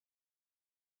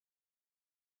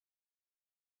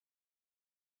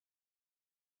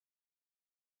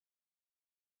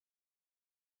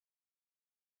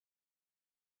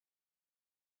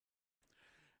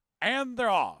And they're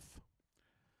off.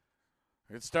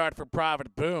 Good start for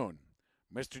Private Boone.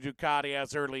 Mr. Ducati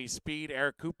has early speed.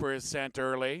 Eric Cooper is sent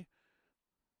early.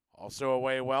 Also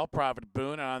away well, Private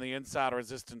Boone on the inside,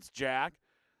 Resistance Jack.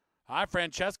 High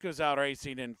Francesco's out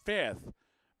racing in fifth.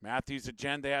 Matthews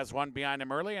Agenda has one behind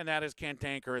him early, and that is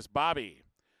Cantankerous Bobby.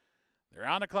 They're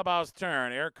on the clubhouse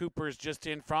turn. Eric Cooper is just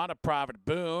in front of Private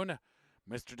Boone.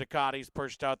 Mr. Ducati's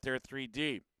pushed out there 3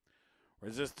 deep.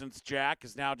 Resistance Jack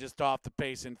is now just off the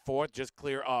pace in fourth, just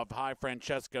clear of High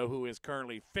Francesco, who is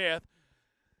currently fifth.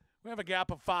 We have a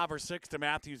gap of 5 or 6 to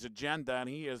Matthews Agenda, and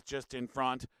he is just in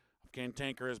front of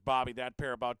Cantankerous Bobby. That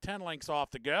pair about 10 lengths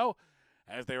off to go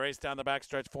as they race down the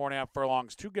backstretch, 4.5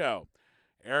 furlongs to go.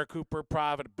 Eric Cooper,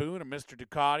 Private Boone, and Mr.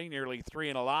 Ducati nearly 3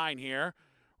 in a line here.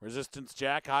 Resistance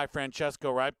Jack, High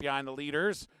Francesco right behind the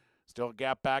leaders. Still a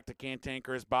gap back to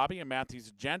Cantankerous Bobby, and Matthews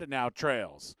Agenda now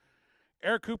trails.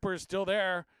 Eric Cooper is still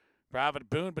there. Private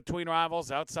Boone between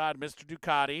rivals outside Mr.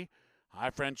 Ducati.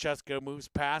 High Francesco moves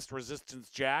past Resistance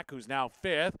Jack, who's now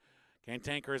fifth.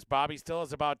 Cantankerous Bobby still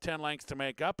has about 10 lengths to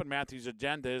make up, and Matthews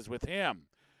Agenda is with him.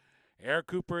 Eric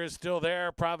Cooper is still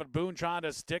there. Private Boone trying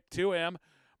to stick to him.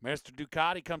 Mr.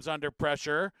 Ducati comes under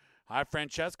pressure. High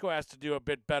Francesco has to do a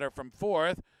bit better from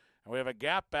fourth. And we have a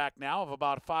gap back now of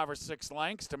about 5 or 6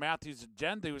 lengths to Matthews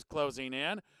Agenda, who's closing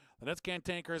in. Then it's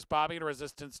Cantankerous Bobby to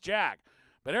Resistance Jack.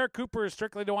 But Eric Cooper is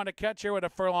strictly the one to catch here with a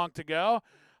furlong to go.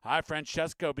 High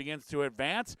Francesco begins to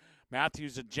advance.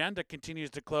 Matthews Agenda continues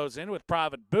to close in with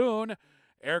Private Boone.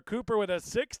 Eric Cooper with a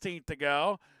 16th to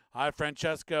go. High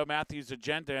Francesco, Matthews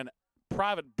Agenda, and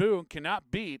Private Boone cannot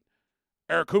beat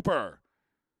Eric Cooper.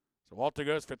 So Walter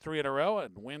goes for 3 in a row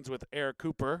and wins with Eric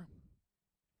Cooper.